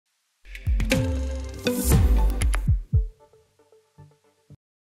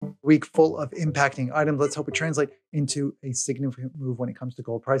week full of impacting items. Let's hope it translates into a significant move when it comes to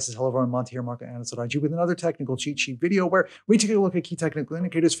gold prices. Hello everyone, Monte here, market analyst at IG, with another technical cheat sheet video where we take a look at key technical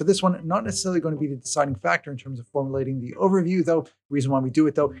indicators. For this one, not necessarily going to be the deciding factor in terms of formulating the overview, though. The reason why we do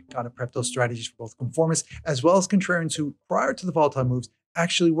it, though, got to prep those strategies for both conformists as well as contrarians who, prior to the volatile moves,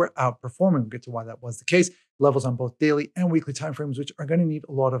 actually were outperforming. We'll get to why that was the case. Levels on both daily and weekly timeframes, which are going to need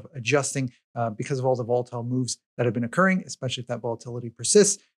a lot of adjusting because of all the volatile moves that have been occurring, especially if that volatility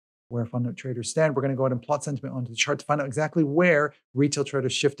persists. Where fundamental traders stand, we're going to go ahead and plot sentiment onto the chart to find out exactly where retail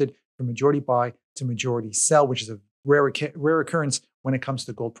traders shifted from majority buy to majority sell, which is a rare occurrence when it comes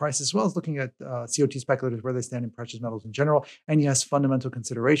to gold prices, as well as looking at COT speculators, where they stand in precious metals in general. And yes, fundamental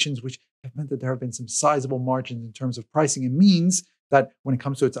considerations, which have meant that there have been some sizable margins in terms of pricing. It means that when it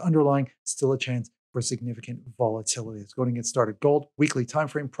comes to its underlying, still a chance for significant volatility. Let's go and get started. Gold, weekly time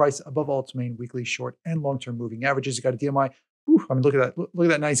frame, price above all its main weekly, short, and long-term moving averages. You got a DMI. I mean, look at that. Look at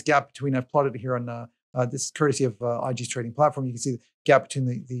that nice gap between. I've plotted it here on this is courtesy of IG's trading platform. You can see the gap between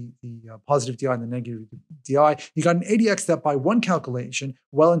the positive DI and the negative DI. You got an ADX that by one calculation,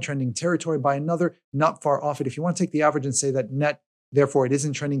 well in trending territory, by another, not far off it. If you want to take the average and say that net, therefore it is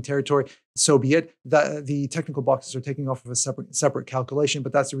in trending territory, so be it. The technical boxes are taking off of a separate calculation,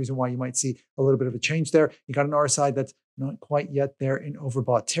 but that's the reason why you might see a little bit of a change there. You got an RSI that's not quite yet there in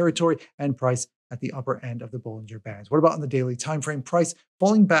overbought territory, and price at the upper end of the Bollinger Bands. What about on the daily time frame? Price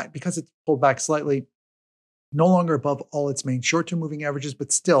falling back because it's pulled back slightly, no longer above all its main short-term moving averages,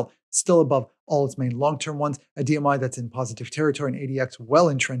 but still above all its main long-term ones. A DMI that's in positive territory, an ADX well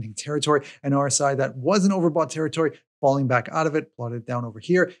in trending territory, an RSI that was in overbought territory, falling back out of it, plotted down over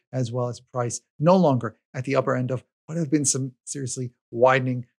here, as well as price no longer at the upper end of what have been some seriously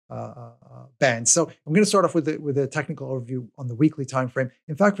widening bands. So I'm going to start off with a technical overview on the weekly time frame.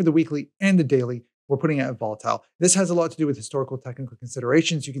 In fact, for the weekly and the daily, we're putting it at volatile. This has a lot to do with historical technical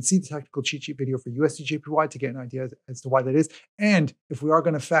considerations. You can see the technical cheat sheet video for USD/JPY to get an idea as to why that is. And if we are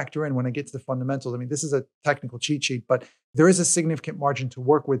going to factor in when I get to the fundamentals, I mean, this is a technical cheat sheet, but there is a significant margin to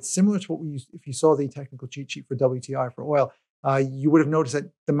work with, similar to what we used. If you saw the technical cheat sheet for WTI for oil, you would have noticed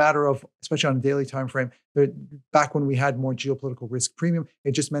that the matter of, especially on a daily time frame, back when we had more geopolitical risk premium,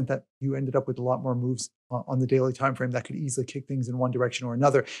 it just meant that you ended up with a lot more moves on the daily time frame that could easily kick things in one direction or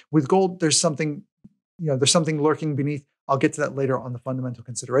another. With gold, there's something lurking beneath. I'll get to that later on the fundamental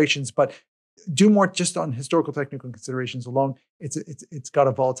considerations, but do more just on historical technical considerations alone. It's got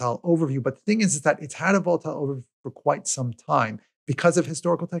a volatile overview, but the thing is that it's had a volatile overview for quite some time because of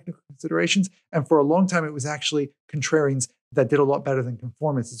historical technical considerations, and for a long time it was actually contrarians that did a lot better than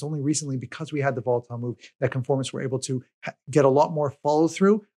conformists. It's only recently, because we had the volatile move, that conformists were able to get a lot more follow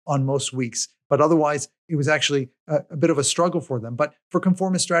through on most weeks. But otherwise, it was actually a bit of a struggle for them. But for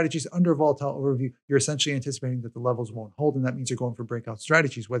conformist strategies under a volatile overview, you're essentially anticipating that the levels won't hold. And that means you're going for breakout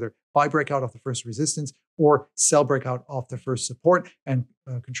strategies, whether buy breakout off the first resistance or sell breakout off the first support. And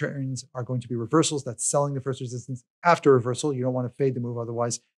contrarians are going to be reversals. That's selling the first resistance after reversal. You don't want to fade the move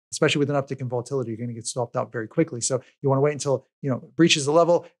otherwise. Especially with an uptick in volatility, you're going to get stopped out very quickly. So you want to wait until it breaches the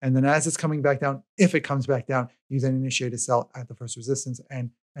level, and then as it's coming back down, if it comes back down, you then initiate a sell at the first resistance, and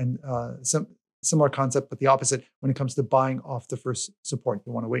some similar concept, but the opposite when it comes to buying off the first support.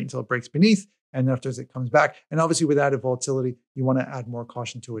 You want to wait until it breaks beneath, and then after it comes back. And obviously, with added volatility, you want to add more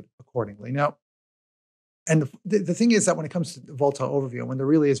caution to it accordingly. Now, and the thing is that when it comes to the volatile overview, when there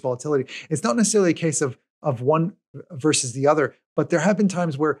really is volatility, it's not necessarily a case of one versus the other, but there have been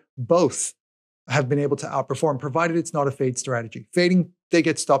times where both have been able to outperform, provided it's not a fade strategy. Fading, they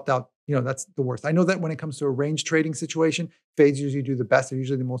get stopped out. That's the worst. I know that when it comes to a range trading situation, fades usually do the best. They're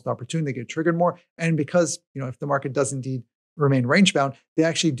usually the most opportune. They get triggered more. And because, if the market does indeed remain range bound, they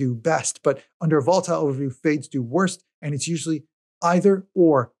actually do best. But under a volatile overview, fades do worst. And it's usually either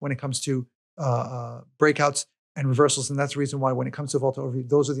or when it comes to breakouts and reversals. And that's the reason why when it comes to volatile overview,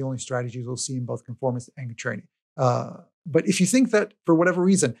 those are the only strategies we'll see in both conformist and contrarian. But if you think that for whatever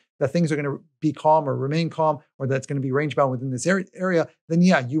reason that things are going to be calm or remain calm, or that's going to be range bound within this area, then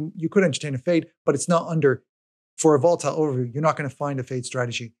yeah, you could entertain a fade, but it's not for a volatile overview, you're not going to find a fade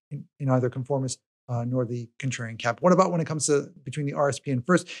strategy in either conformist nor the contrarian camp. What about when it comes to between the RSP and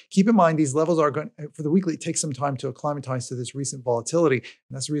first? Keep in mind, these levels are going, for the weekly, it takes some time to acclimatize to this recent volatility.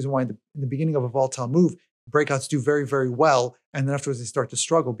 And that's the reason why in the beginning of a volatile move, breakouts do very, very well. And then afterwards they start to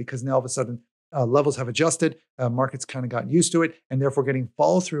struggle because now all of a sudden levels have adjusted, markets kind of gotten used to it, and therefore getting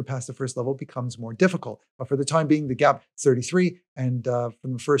follow through past the first level becomes more difficult. But for the time being, the gap 33, and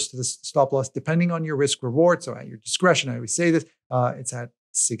from the first to the stop loss, depending on your risk reward, so at your discretion, I always say this, it's at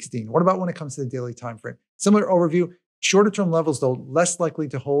 16. What about when it comes to the daily time frame? Similar overview. Shorter term levels, though, less likely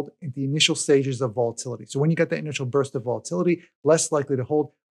to hold in the initial stages of volatility. So when you get the initial burst of volatility, less likely to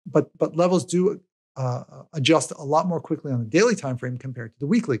hold. but levels do adjust a lot more quickly on the daily time frame compared to the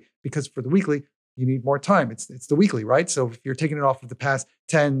weekly, because for the weekly, you need more time. It's the weekly, right? So if you're taking it off of the past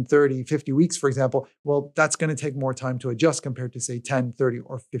 10, 30, 50 weeks, for example, well, that's going to take more time to adjust compared to, say, 10, 30,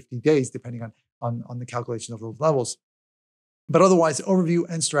 or 50 days, depending on the calculation of those levels. But otherwise, overview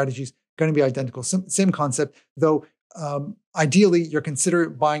and strategies going to be identical. Same concept, though. Ideally, you're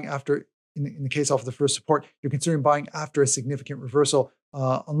considering buying after, in the case of the first support, you're considering buying after a significant reversal,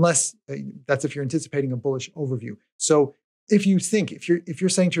 unless that's if you're anticipating a bullish overview. So if you're saying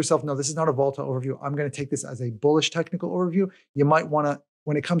to yourself, no, this is not a volatile overview, I'm going to take this as a bullish technical overview, you might want to,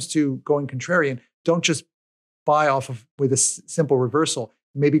 when it comes to going contrarian, don't just buy off of with a simple reversal.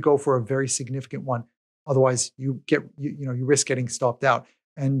 Maybe go for a very significant one. Otherwise, you risk getting stopped out.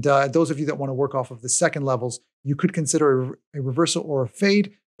 And those of you that want to work off of the second levels, you could consider a reversal or a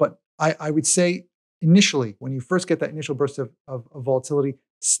fade. But I would say initially, when you first get that initial burst of volatility,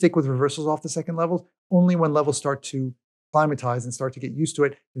 stick with reversals off the second levels. Only when levels start to climatize and start to get used to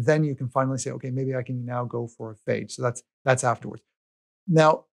it, then you can finally say, okay, maybe I can now go for a fade. So that's afterwards.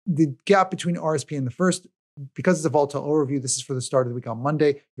 Now, the gap between RSP and the first, because it's a volatile overview, this is for the start of the week on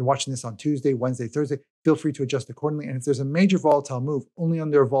Monday. You're watching this on Tuesday, Wednesday, Thursday. Feel free to adjust accordingly. And if there's a major volatile move, only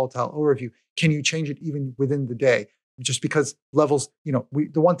under a volatile overview, can you change it even within the day? Just because levels, the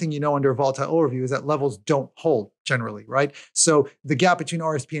one thing under a volatile overview is that levels don't hold generally, right? So the gap between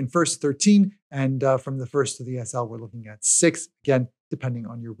RSP and first is 13, and from the first to the SL, we're looking at 6, again, depending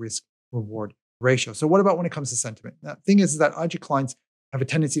on your risk-reward ratio. So what about when it comes to sentiment? The thing is that IG clients have a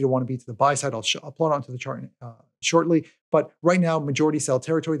tendency to want to be to the buy side. I'll plot onto the chart shortly. But right now, majority sell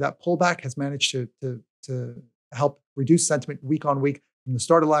territory, that pullback has managed to help reduce sentiment week on week. From the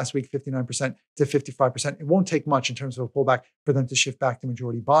start of last week, 59% to 55%. It won't take much in terms of a pullback for them to shift back to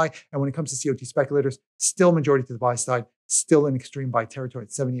majority buy. And when it comes to COT speculators, still majority to the buy side, still in extreme buy territory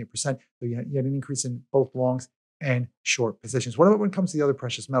at 78%. So you had an increase in both longs and short positions. What about when it comes to the other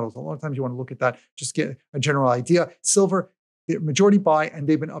precious metals? A lot of times you want to look at that, just get a general idea. Silver, the majority buy, and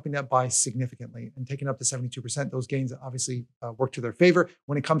they've been upping that buy significantly and taking up to 72%. Those gains obviously work to their favor.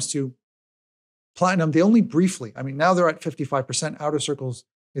 When it comes to platinum, they only briefly, now they're at 55%. Outer circles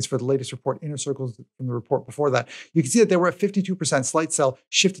is for the latest report. Inner circles from the report before that. You can see that they were at 52%, slight sell,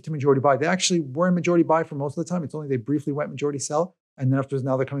 shifted to majority buy. They actually were in majority buy for most of the time. It's only they briefly went majority sell. And then afterwards,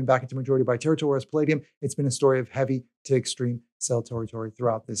 now they're coming back into majority buy territory. Whereas palladium, it's been a story of heavy to extreme sell territory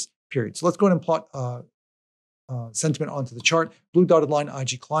throughout this period. So let's go ahead and plot sentiment onto the chart. Blue dotted line,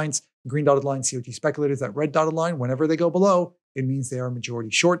 IG clients. Green dotted line, COT speculators. That red dotted line, whenever they go below, it means they are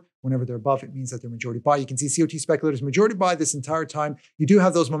majority short. Whenever they're above, it means that they're majority buy. You can see COT speculators majority buy this entire time. You do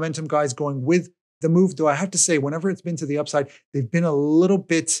have those momentum guys going with the move, though I have to say, whenever it's been to the upside, they've been a little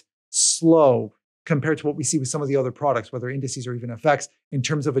bit slow compared to what we see with some of the other products, whether indices or even FX, in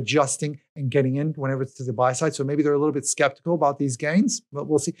terms of adjusting and getting in whenever it's to the buy side. So maybe they're a little bit skeptical about these gains, but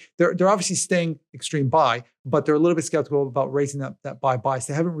we'll see. They're obviously staying extreme buy, but they're a little bit skeptical about raising that buy bias.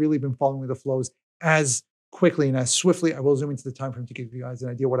 They haven't really been following the flows as quickly and as swiftly. I will zoom into the time frame to give you guys an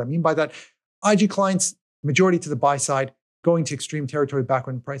idea what I mean by that. IG clients, majority to the buy side, going to extreme territory back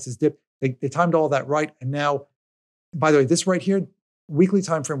when prices dipped. They timed all that right. And now, by the way, this right here, weekly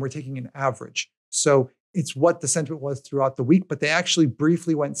time frame, we're taking an average. So it's what the sentiment was throughout the week, but they actually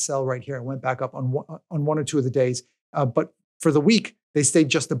briefly went sell right here and went back up on one or two of the days. But for the week, they stayed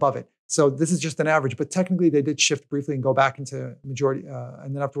just above it. So this is just an average, but technically they did shift briefly and go back into majority.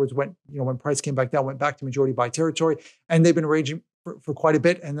 And then afterwards went, when price came back down, went back to majority buy territory. And they've been raging for quite a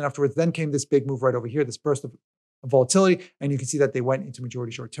bit. And then afterwards, then came this big move right over here, this burst of volatility. And you can see that they went into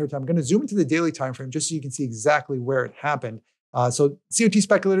majority short territory. I'm going to zoom into the daily time frame just so you can see exactly where it happened. So COT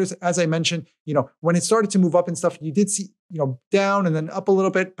speculators, as I mentioned, when it started to move up and stuff, you did see, down and then up a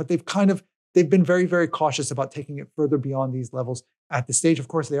little bit, but they've been very, very cautious about taking it further beyond these levels at this stage. Of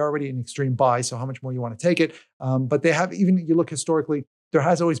course, they're already in extreme buy, so how much more you want to take it. But they have, even you look historically, there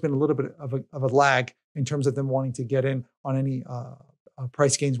has always been a little bit of a lag in terms of them wanting to get in on any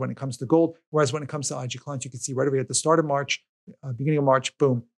price gains when it comes to gold. Whereas when it comes to IG clients, you can see right over here at the start of March, beginning of March,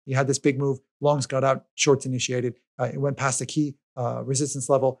 boom, you had this big move, longs got out, shorts initiated. It went past the key resistance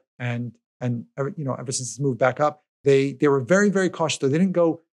level, and ever since it's moved back up, they were very, very cautious. Though they didn't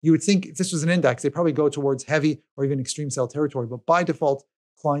go. You would think if this was an index, they probably go towards heavy or even extreme sell territory. But by default,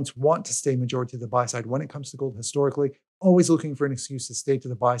 clients want to stay majority to the buy side when it comes to gold historically, always looking for an excuse to stay to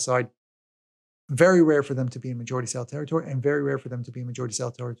the buy side. Very rare for them to be in majority sell territory, and very rare for them to be in majority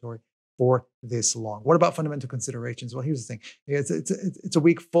sell territory for this long. What about fundamental considerations? Well, here's the thing. It's a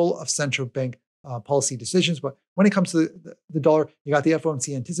week full of central bank policy decisions. But when it comes to the dollar, you got the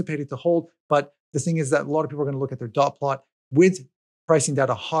FOMC anticipated to hold. But the thing is that a lot of people are going to look at their dot plot with pricing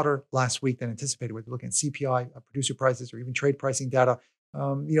data hotter last week than anticipated. We're looking at CPI, producer prices, or even trade pricing data.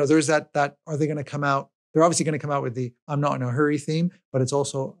 There's that are they going to come out? They're obviously going to come out with the "I'm not in a hurry" theme, but it's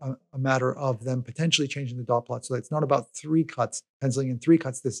also a matter of them potentially changing the dot plot. So it's not about 3 cuts, penciling in 3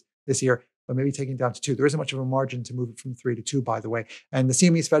 cuts this year, but maybe taking it down to 2. There isn't much of a margin to move it from 3 to 2, by the way. And the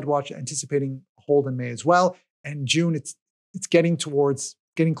CME's Fed Watch anticipating a hold in May as well. And June, it's getting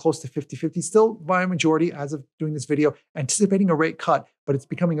close to 50-50, still by a majority as of doing this video, anticipating a rate cut, but it's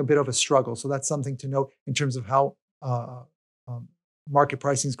becoming a bit of a struggle. So that's something to note in terms of how market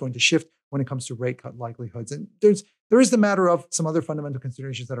pricing is going to shift when it comes to rate cut likelihoods. And there is the matter of some other fundamental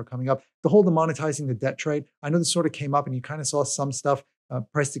considerations that are coming up. The whole monetizing the debt trade. I know this sort of came up, and you kind of saw some stuff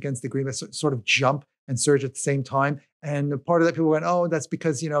priced against the agreement sort of jump and surge at the same time. And part of that, people went, oh, that's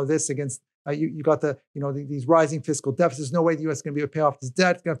because this against you got these rising fiscal deficits. No way the U.S. is going to be able to pay off this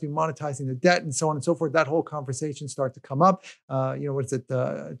debt. It's going to have to be monetizing the debt, and so on and so forth. That whole conversation started to come up. What is it?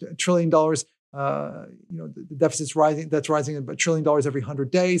 $1 trillion. The deficit's rising. That's rising $1 trillion every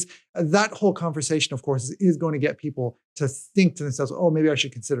 100 days. That whole conversation, of course, is going to get people to think to themselves, oh, maybe I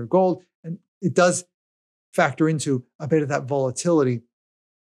should consider gold. And it does factor into a bit of that volatility.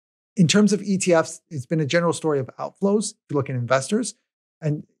 In terms of ETFs, it's been a general story of outflows. If you look at investors,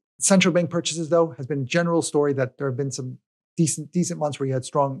 and central bank purchases, though, has been a general story that there have been some decent months where you had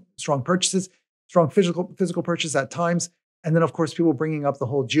strong purchases, strong physical purchases at times. And then, of course, people bringing up the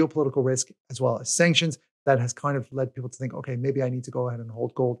whole geopolitical risk as well as sanctions. That has kind of led people to think, okay, maybe I need to go ahead and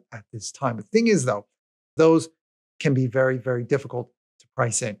hold gold at this time. The thing is, though, those can be very, very difficult to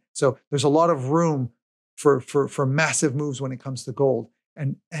price in. So there's a lot of room for massive moves when it comes to gold.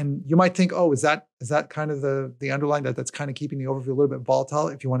 And you might think, oh, is that kind of the underlying that's kind of keeping the overview a little bit volatile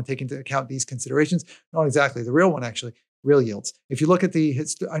if you want to take into account these considerations? Not exactly. The real one, actually, real yields. If you look at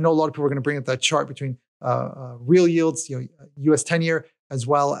I know a lot of people are going to bring up that chart between real yields, U.S. 10-year, as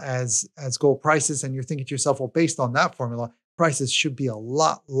well as gold prices, and you're thinking to yourself, well, based on that formula, prices should be a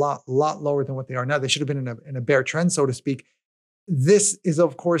lot lower than what they are now. They should have been in a bear trend, so to speak. This is,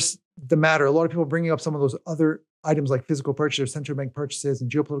 of course, the matter. A lot of people bringing up some of those other items like physical purchases, central bank purchases, and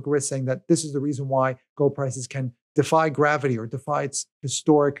geopolitical risk, saying that this is the reason why gold prices can defy gravity or defy its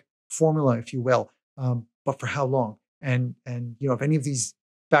historic formula, if you will. But for how long? And if any of these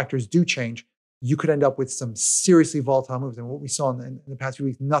factors do change, you could end up with some seriously volatile moves. And what we saw in the past few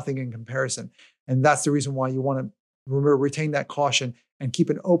weeks, nothing in comparison. And that's the reason why you want to retain that caution and keep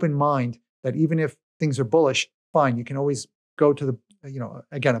an open mind that even if things are bullish, fine, you can always go to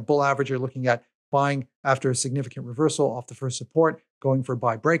again, a bull average you're looking at, buying after a significant reversal off the first support, going for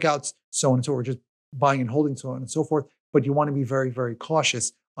buy breakouts, so on and so forth, just buying and holding, so on and so forth. But you want to be very, very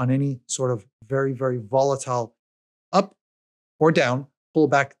cautious on any sort of very, very volatile up or down,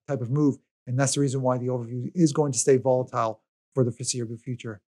 pullback type of move. And that's the reason why the overview is going to stay volatile for the foreseeable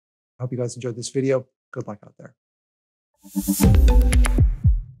future. I hope you guys enjoyed this video. Good luck out there.